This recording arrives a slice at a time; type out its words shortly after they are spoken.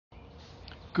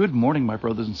Good morning, my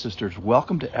brothers and sisters.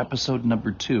 Welcome to episode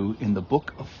number 2 in the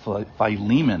book of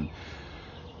Philemon.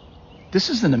 This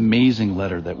is an amazing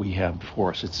letter that we have before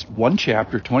us. It's one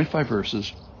chapter, 25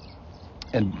 verses,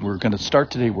 and we're going to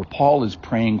start today where Paul is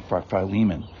praying for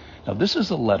Philemon. Now, this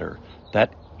is a letter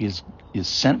that is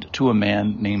sent to a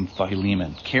man named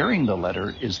Philemon. Carrying the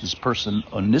letter is this person,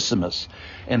 Onesimus,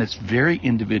 and it's very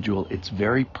individual. It's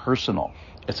very personal.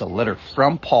 It's a letter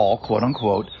from Paul, quote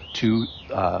unquote, to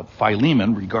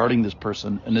Philemon regarding this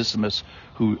person, Onesimus,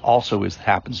 who also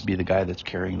happens to be the guy that's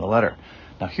carrying the letter.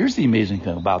 Now, here's the amazing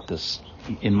thing about this,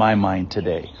 in my mind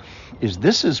today,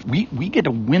 is we get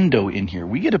a window in here.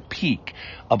 We get a peek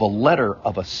of a letter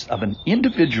of an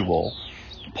individual,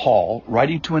 Paul,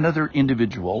 writing to another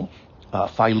individual,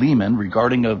 Philemon,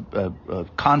 regarding a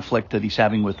conflict that he's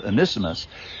having with Onesimus.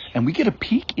 And we get a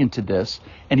peek into this,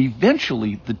 and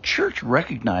eventually the church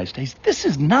recognized, hey, this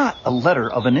is not a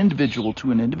letter of an individual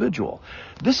to an individual.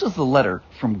 This is the letter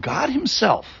from God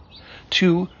himself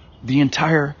to the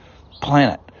entire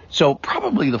planet. So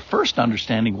probably the first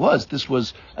understanding was this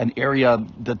was an area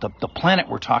that the planet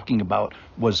we're talking about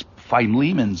was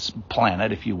Philemon's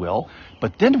planet, if you will.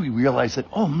 But then we realized that,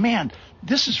 oh man,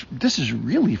 this is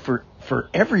really for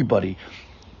everybody.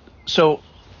 So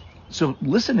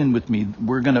listen in with me.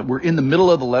 We're in the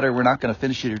middle of the letter. We're not going to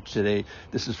finish it today.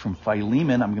 This is from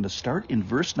Philemon. I'm going to start in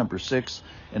verse number 6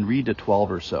 and read to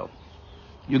 12 or so.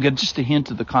 You'll get just a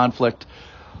hint of the conflict.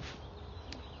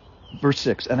 Verse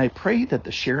 6, and I pray that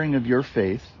the sharing of your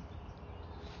faith,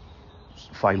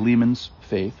 Philemon's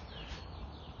faith,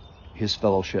 his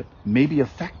fellowship, may be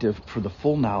effective for the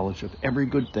full knowledge of every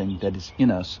good thing that is in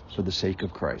us for the sake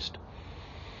of Christ.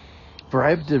 For I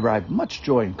have derived much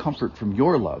joy and comfort from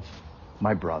your love,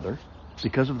 my brother,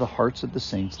 because of the hearts of the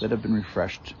saints that have been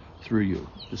refreshed through you.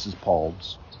 This is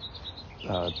Paul's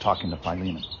talking to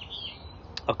Philemon.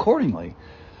 Accordingly,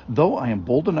 though I am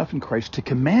bold enough in Christ to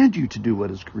command you to do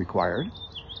what is required,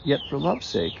 yet for love's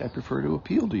sake I prefer to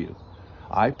appeal to you.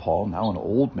 I, Paul, now an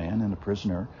old man and a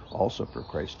prisoner also for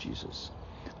Christ Jesus.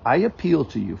 I appeal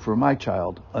to you for my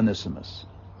child, Onesimus,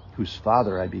 whose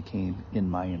father I became in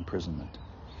my imprisonment.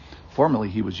 Formerly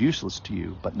he was useless to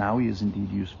you, but now he is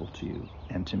indeed useful to you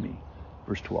and to me.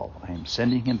 Verse 12, I am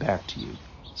sending him back to you,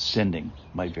 sending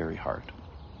my very heart.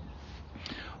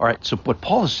 All right, so what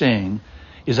Paul is saying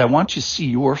is I want you to see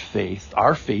your faith,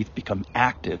 our faith, become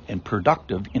active and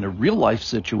productive in a real-life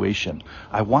situation.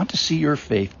 I want to see your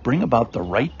faith bring about the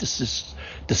right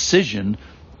decision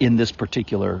in this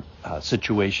particular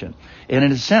situation. And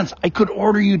in a sense, I could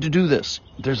order you to do this.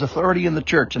 There's authority in the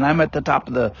church, and I'm at the top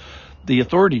of the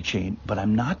authority chain, but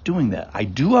I'm not doing that. I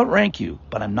do outrank you,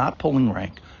 but I'm not pulling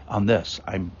rank on this.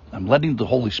 I'm letting the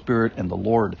Holy Spirit and the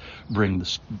Lord bring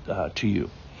this to you.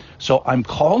 So I'm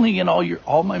calling in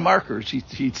all my markers.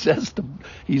 He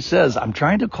says, I'm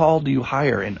trying to call to you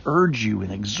higher and urge you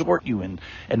and exhort you and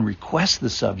request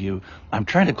this of you. I'm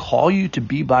trying to call you to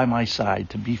be by my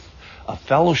side, to be a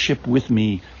fellowship with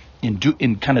me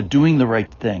in kind of doing the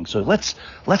right thing. So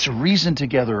let's reason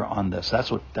together on this. That's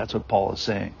what Paul is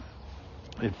saying.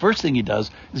 The first thing he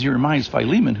does is he reminds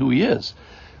Philemon who he is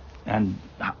and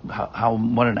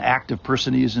what an active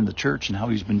person he is in the church and how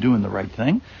he's been doing the right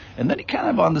thing. And then he kind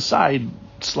of on the side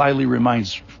slyly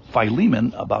reminds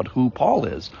Philemon about who Paul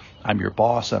is. I'm your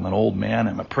boss. I'm an old man.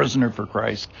 I'm a prisoner for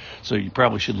Christ. So you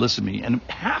probably should listen to me. And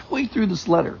halfway through this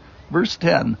letter, verse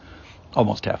 10,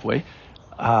 almost halfway,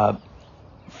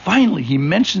 finally he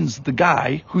mentions the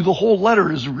guy who the whole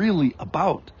letter is really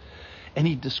about. And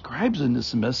he describes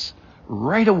Onesimus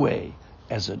right away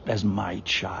as my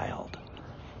child.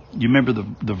 You remember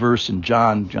the verse in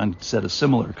John. John said a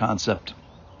similar concept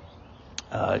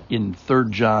in 3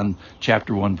 John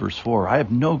chapter 1, verse 4. I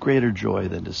have no greater joy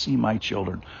than to see my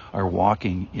children are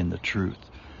walking in the truth.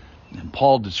 And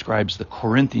Paul describes the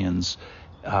Corinthians,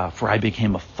 for I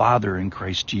became a father in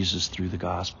Christ Jesus through the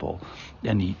gospel.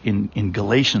 And in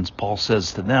Galatians, Paul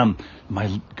says to them,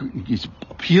 he's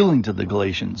appealing to the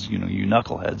Galatians, you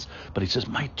knuckleheads, but he says,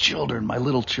 my children, my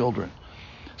little children.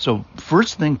 So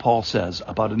first thing Paul says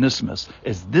about Onesimus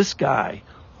is this guy,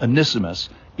 Onesimus,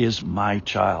 is my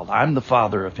child. I'm the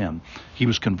father of him. He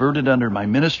was converted under my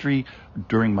ministry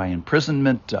during my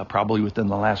imprisonment, probably within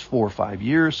the last 4 or 5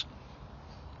 years.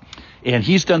 And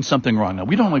he's done something wrong. Now,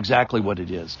 we don't know exactly what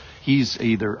it is. He's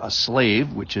either a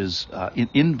slave, which is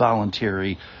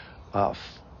involuntary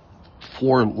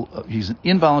he's an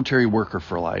involuntary worker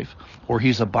for life, or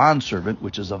he's a bondservant,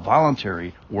 which is a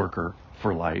voluntary worker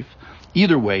for life.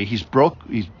 Either way, he's broke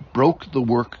the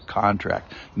work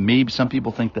contract. Maybe some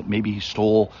people think that maybe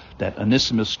that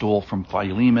Onesimus stole from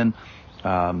Philemon.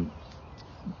 And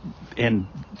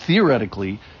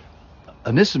theoretically,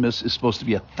 Onesimus is supposed to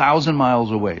be 1,000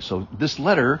 miles away. So this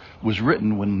letter was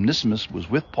written when Onesimus was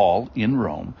with Paul in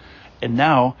Rome, and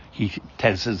now he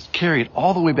has carried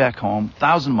all the way back home,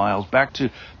 1,000 miles back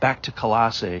to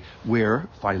Colossae, where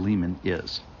Philemon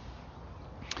is.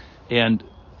 And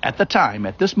at the time,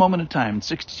 at this moment in time, in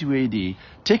 62 AD,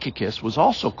 Tychicus was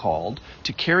also called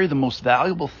to carry the most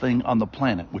valuable thing on the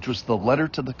planet, which was the letter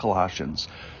to the Colossians.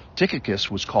 Tychicus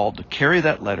was called to carry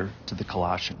that letter to the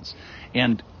Colossians.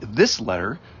 And this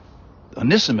letter,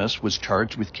 Onesimus was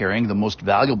charged with carrying the most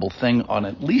valuable thing on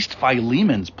at least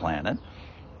Philemon's planet,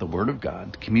 the Word of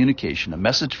God, communication, a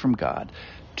message from God,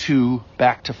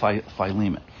 back to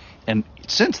Philemon. And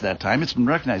since that time, it's been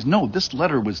recognized, no, this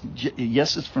letter was,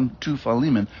 yes, it's to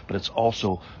Philemon, but it's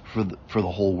also for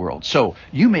the whole world. So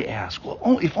you may ask,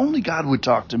 well, if only God would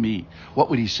talk to me, what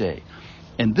would he say?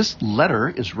 And this letter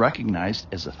is recognized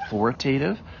as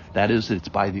authoritative. That is, it's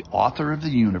by the author of the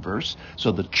universe.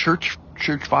 So the church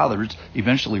fathers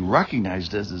eventually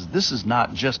recognized as this is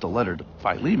not just a letter to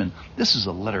Philemon. This is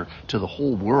a letter to the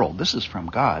whole world. This is from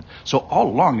God. So all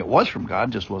along it was from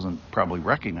God, just wasn't probably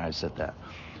recognized at that.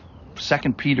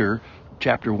 2 Peter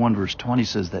chapter 1 verse 20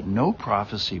 says that no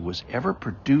prophecy was ever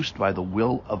produced by the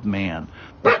will of man,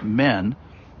 but men,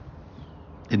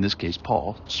 in this case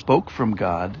Paul, spoke from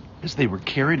God as they were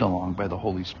carried along by the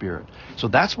Holy Spirit. So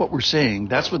that's what we're saying.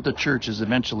 That's what the church has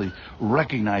eventually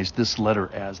recognized this letter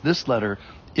as. This letter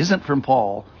isn't from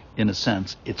Paul in a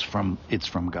sense, it's from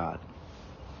God.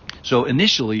 So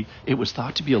initially, it was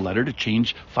thought to be a letter to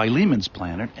change Philemon's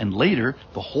planet, and later,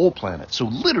 the whole planet. So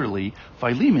literally,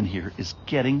 Philemon here is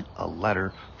getting a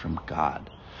letter from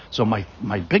God. So my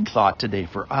big thought today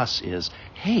for us is,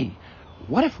 hey,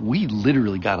 what if we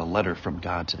literally got a letter from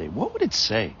God today? What would it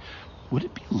say? Would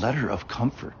it be a letter of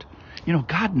comfort? You know,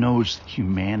 God knows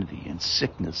humanity and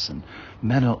sickness and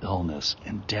mental illness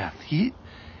and death. He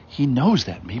knows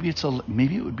that. Maybe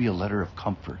it would be a letter of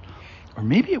comfort. Or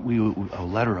maybe it would be a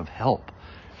letter of help.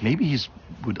 Maybe he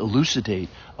would elucidate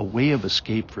a way of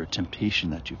escape for a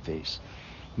temptation that you face.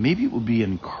 Maybe it would be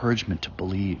an encouragement to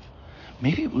believe.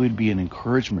 Maybe it would be an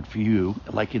encouragement for you,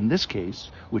 like in this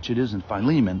case, which it is in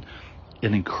Philemon,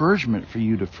 an encouragement for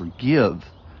you to forgive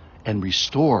and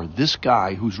restore this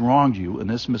guy who's wronged you, and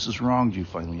this Mrs. wronged you,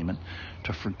 Philemon,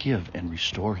 to forgive and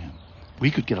restore him. We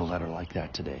could get a letter like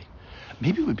that today.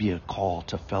 Maybe it would be a call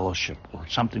to fellowship or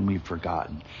something we've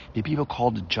forgotten. Maybe a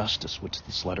call to justice, which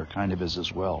this letter kind of is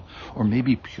as well. Or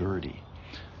maybe purity.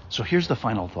 So here's the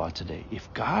final thought today.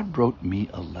 If God wrote me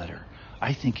a letter,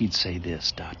 I think he'd say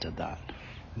this, ...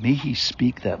 May he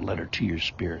speak that letter to your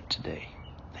spirit today.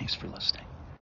 Thanks for listening.